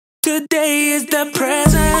Today is the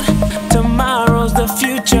present, tomorrow's the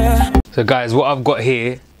future. So guys, what I've got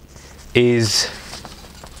here is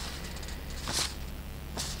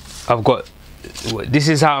this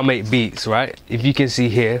is how I make beats, right? If you can see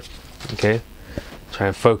here, okay, try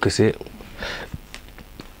and focus it.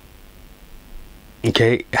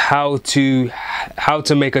 Okay, how to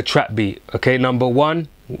make a trap beat. Okay, number one,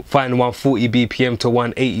 find 140 BPM to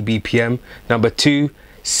 180 BPM. Number two,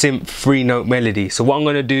 synth 3-note melody. So what I'm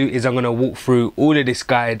going to do is I'm going to walk through all of this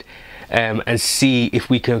guide and see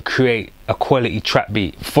if we can create a quality trap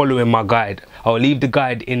beat following my guide. I'll leave the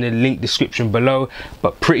guide in the link description below,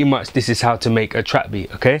 but pretty much this is how to make a trap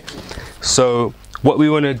beat. Okay, so what we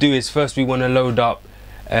want to do is first we want to load up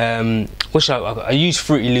I use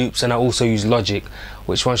Fruity Loops and I also use Logic.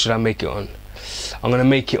 Which one should I make it on? I'm gonna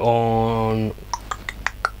make it on,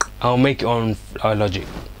 I'll make it on Logic.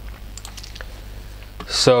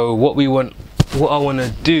 So what I want to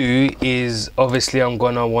do is, obviously I'm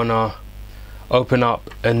gonna wanna open up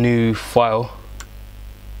a new file.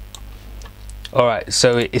 Alright,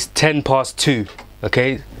 so it's 10 past 2,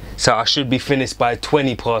 okay, so I should be finished by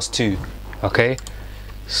 20 past 2. Okay,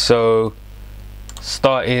 so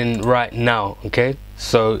starting right now. Okay,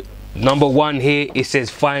 so number one here, it says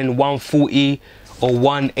find 140 or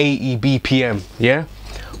 180 BPM. Yeah,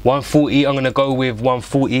 140, I'm gonna go with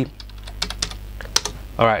 140.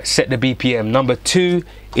 All right, set the BPM. Number two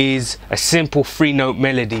is a simple 3-note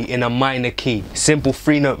melody in a minor key. Simple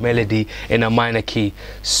 3-note melody in a minor key.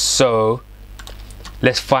 So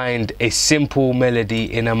let's find a simple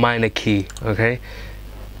melody in a minor key. Okay,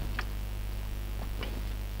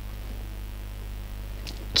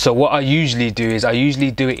 so what I usually do is I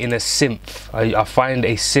usually do it in a synth. I find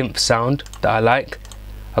a synth sound that I like.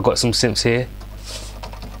 I've got some synths here.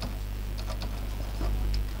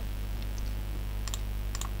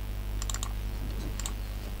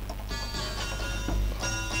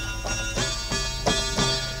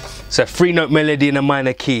 So 3-note melody in a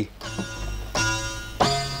minor key.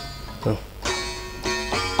 Oh.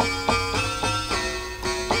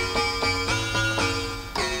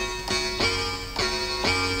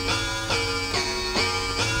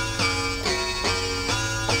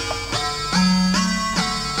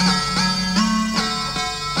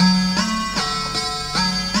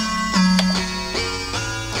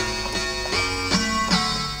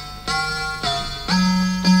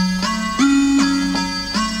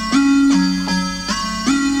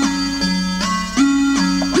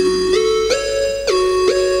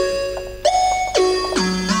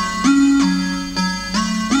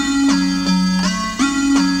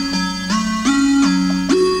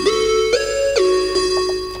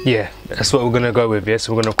 Yeah, that's what we're gonna go with. Yeah,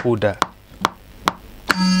 so we're gonna call that.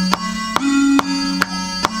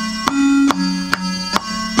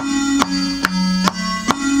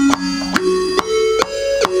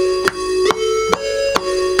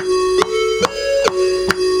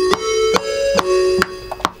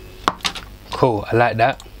 Cool, I like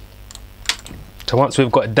that. So once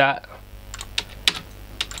we've got that,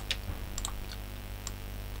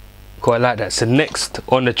 cool, I like that. So next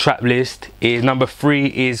on the trap list is number 3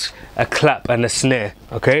 is a clap and a snare.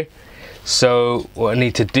 Okay, so what I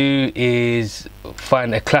need to do is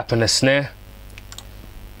find a clap and a snare.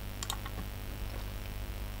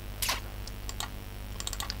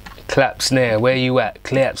 Clap, snare, where you at?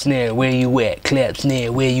 Clap, snare, where you at? Clap,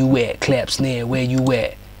 snare, where you at? Clap, snare, where you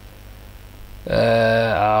at?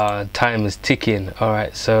 Time is ticking. All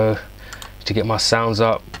right, so to get my sounds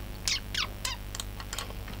up.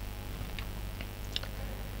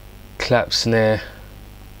 Clap, snare.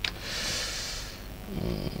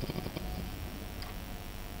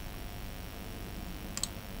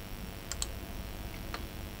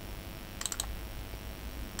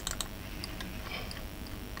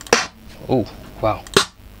 Oh, wow.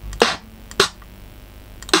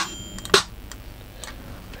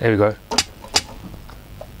 There we go.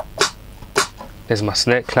 There's my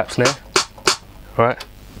snare, clap, snare. All right.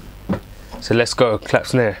 So let's go, clap,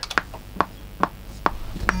 snare.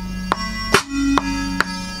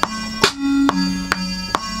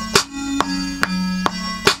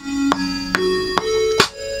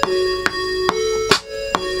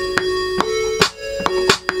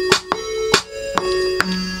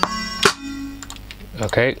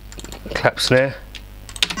 Okay, clap, snare.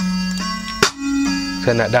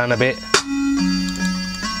 Turn that down a bit.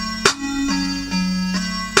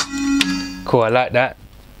 Cool, I like that.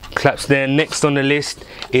 Clap, snare. Next on the list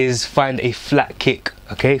is find a flat kick.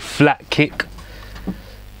 Okay, flat kick.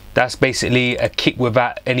 That's basically a kick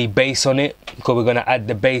without any bass on it, because we're gonna add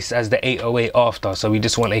the bass as the 808 after. So we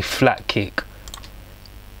just want a flat kick.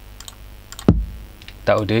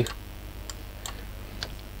 That'll do.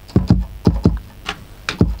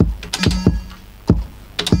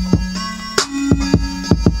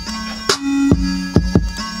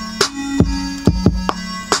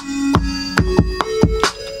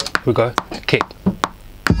 Here we go, kick.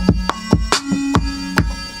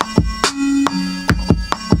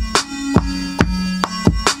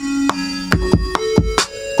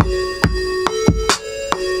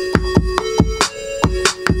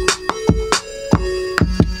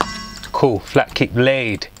 Cool, flat kick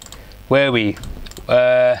blade. Where are we?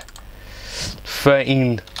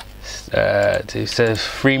 13, it says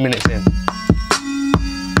 3 minutes in.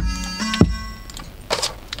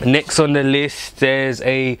 Next on the list, there's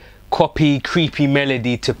a copy creepy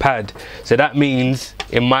melody to pad. So that means,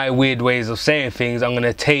 in my weird ways of saying things, I'm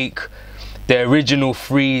gonna take the original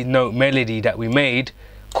 3-note melody that we made,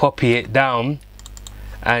 copy it down,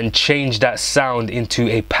 and change that sound into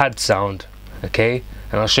a pad sound, okay?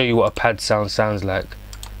 And I'll show you what a pad sound sounds like.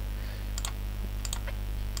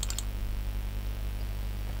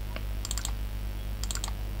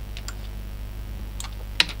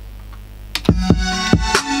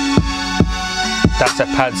 That's a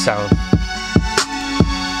pad sound.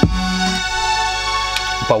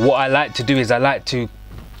 But what I like to do is I like to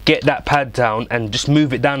get that pad down and just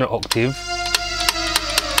move it down an octave.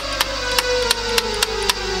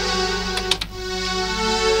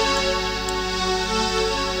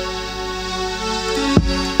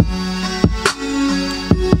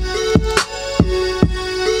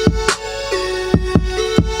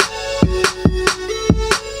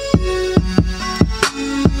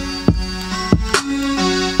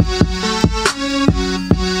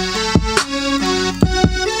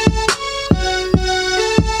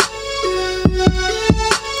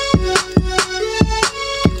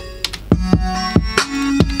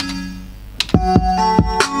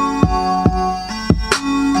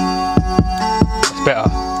 Better.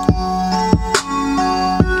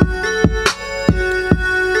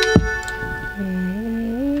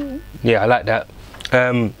 Yeah, I like that.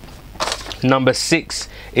 Number 6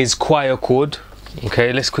 is choir chord.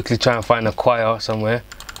 Okay, let's quickly try and find a choir somewhere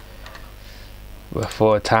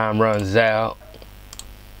before time runs out.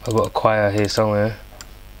 I've got a choir here somewhere.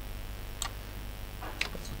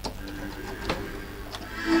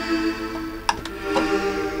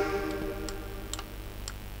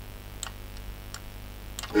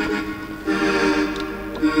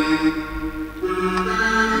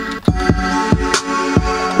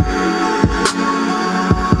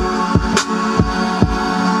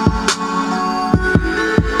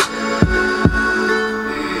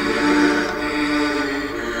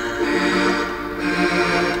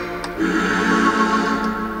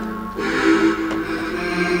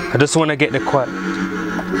 I just want to get the choir.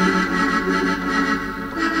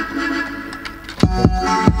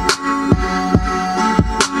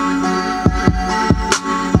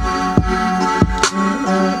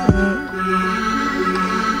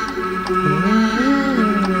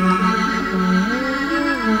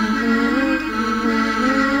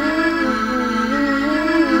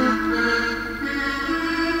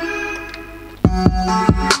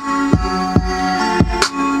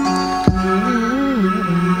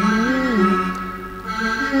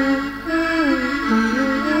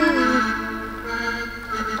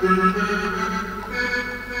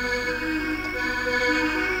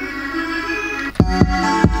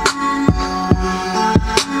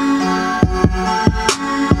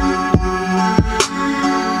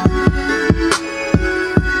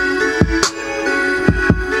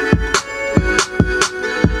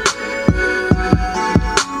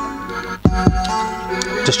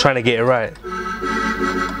 Just trying to get it right.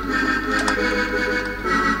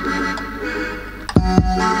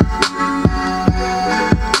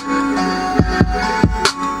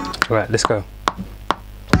 Right, let's go.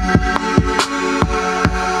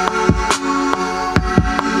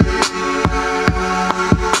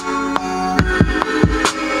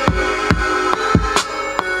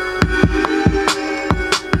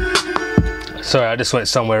 Sorry, I just went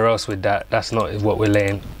somewhere else with that. That's not what we're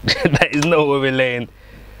laying. That is not what we're laying.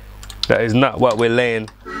 That is not what we're laying.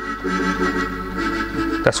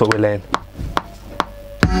 That's what we're laying.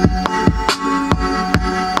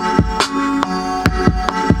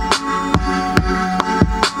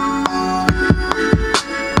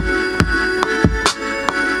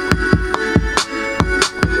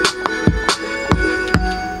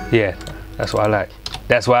 Yeah, that's what I like.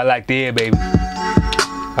 That's what I like to hear, baby.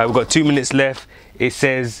 Alright, we've got 2 minutes left. It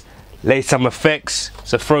says lay some effects,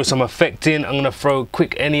 so throw some effect in. I'm gonna throw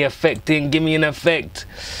quick any effect in. Give me an effect.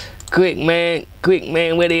 Quick man,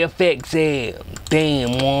 where the effects at?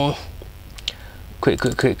 Damn, man. Quick.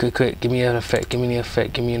 Give me an effect, give me the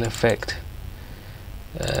effect, give me an effect.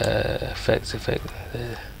 Effect.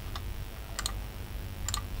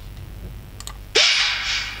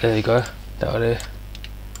 There you go. That was it.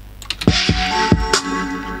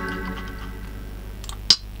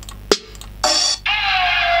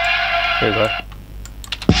 There we go.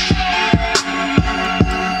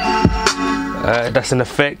 That's an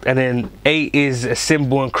effect. And then 8 is a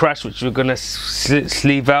cymbal and crash, which we're gonna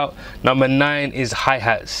sleeve out. Number 9 is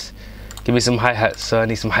hi-hats. Give me some hi-hats. So I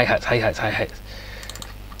need some hi-hats. Hi-hats.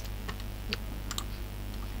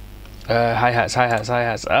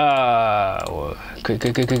 Ah,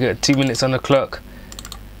 good. 2 minutes on the clock.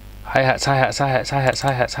 Hi-hats.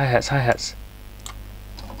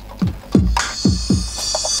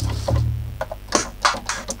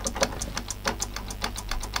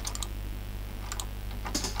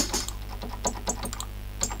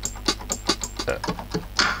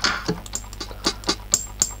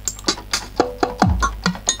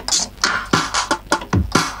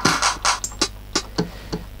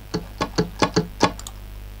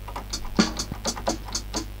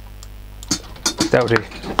 That'll do.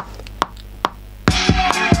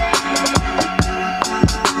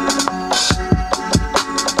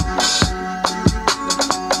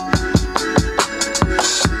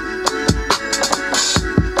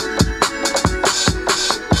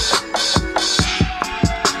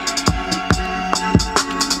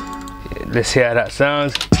 Let's see how that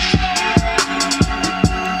sounds.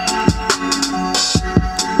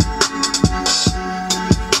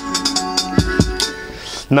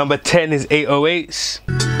 Number 10 is 808s.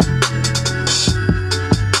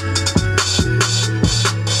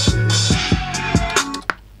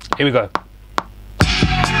 Here we go.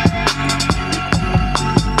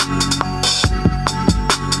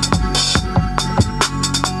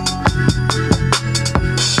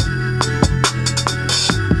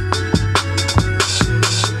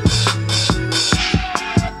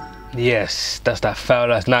 Yes, that's that foul.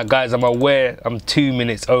 Now guys, I'm aware I'm 2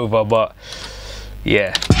 minutes over, but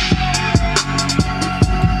yeah.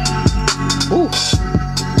 Ooh.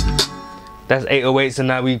 That's 808s, and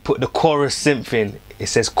now we put the chorus synth in. It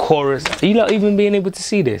says chorus. Are you not even being able to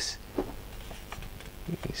see this?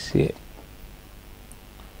 You see it?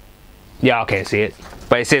 Yeah, I can't see it.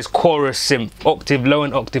 But it says chorus synth, octave low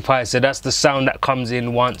and octave high. So that's the sound that comes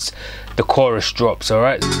in once the chorus drops,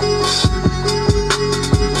 alright?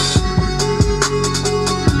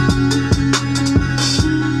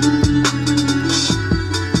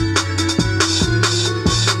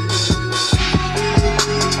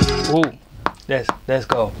 Ooh, let's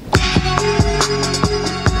go.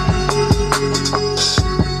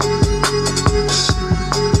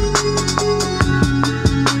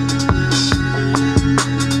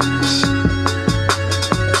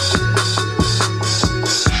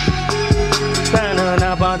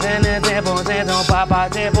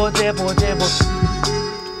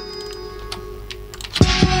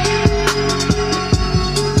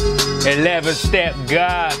 Eleven-step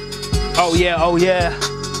God. Oh yeah, oh yeah.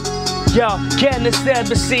 Yo, Candace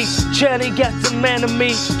Embassy, Charlie got the man of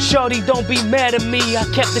me. Shorty, don't be mad at me. I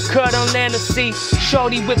kept the cut on Lancy.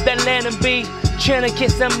 Shorty with that Lana B. Tryna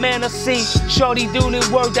kiss that man I see. Shorty doing the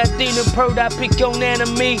work that didn't pro that pick on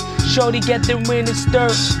enemy. Shorty get the ring and stir.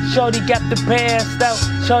 Shorty got the pants out.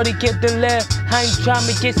 Shorty get the left. I ain't trying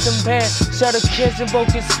to get some pants. Shut the kids and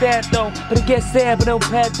broken stat though. But it gets sad but no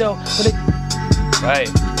pad though. But it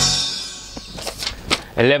right.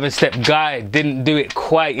 11-step guy didn't do it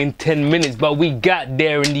quite in 10 minutes, but we got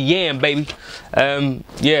there in the end, baby.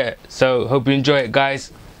 Yeah, so hope you enjoy it,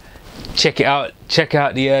 guys. Check it out. Check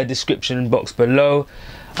out the description box below.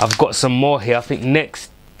 I've got some more here. I think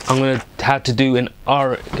next I'm gonna have to do an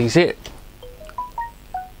R. Can you see it?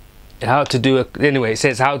 How to do a. Anyway, it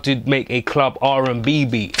says how to make a club R&B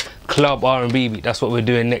beat. Club R&B beat. That's what we're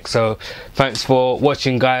doing next. So thanks for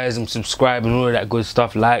watching, guys, and subscribe and all of that good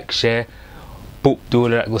stuff. Like, share. Boop, do all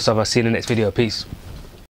of that good stuff. I'll see you in the next video. Peace.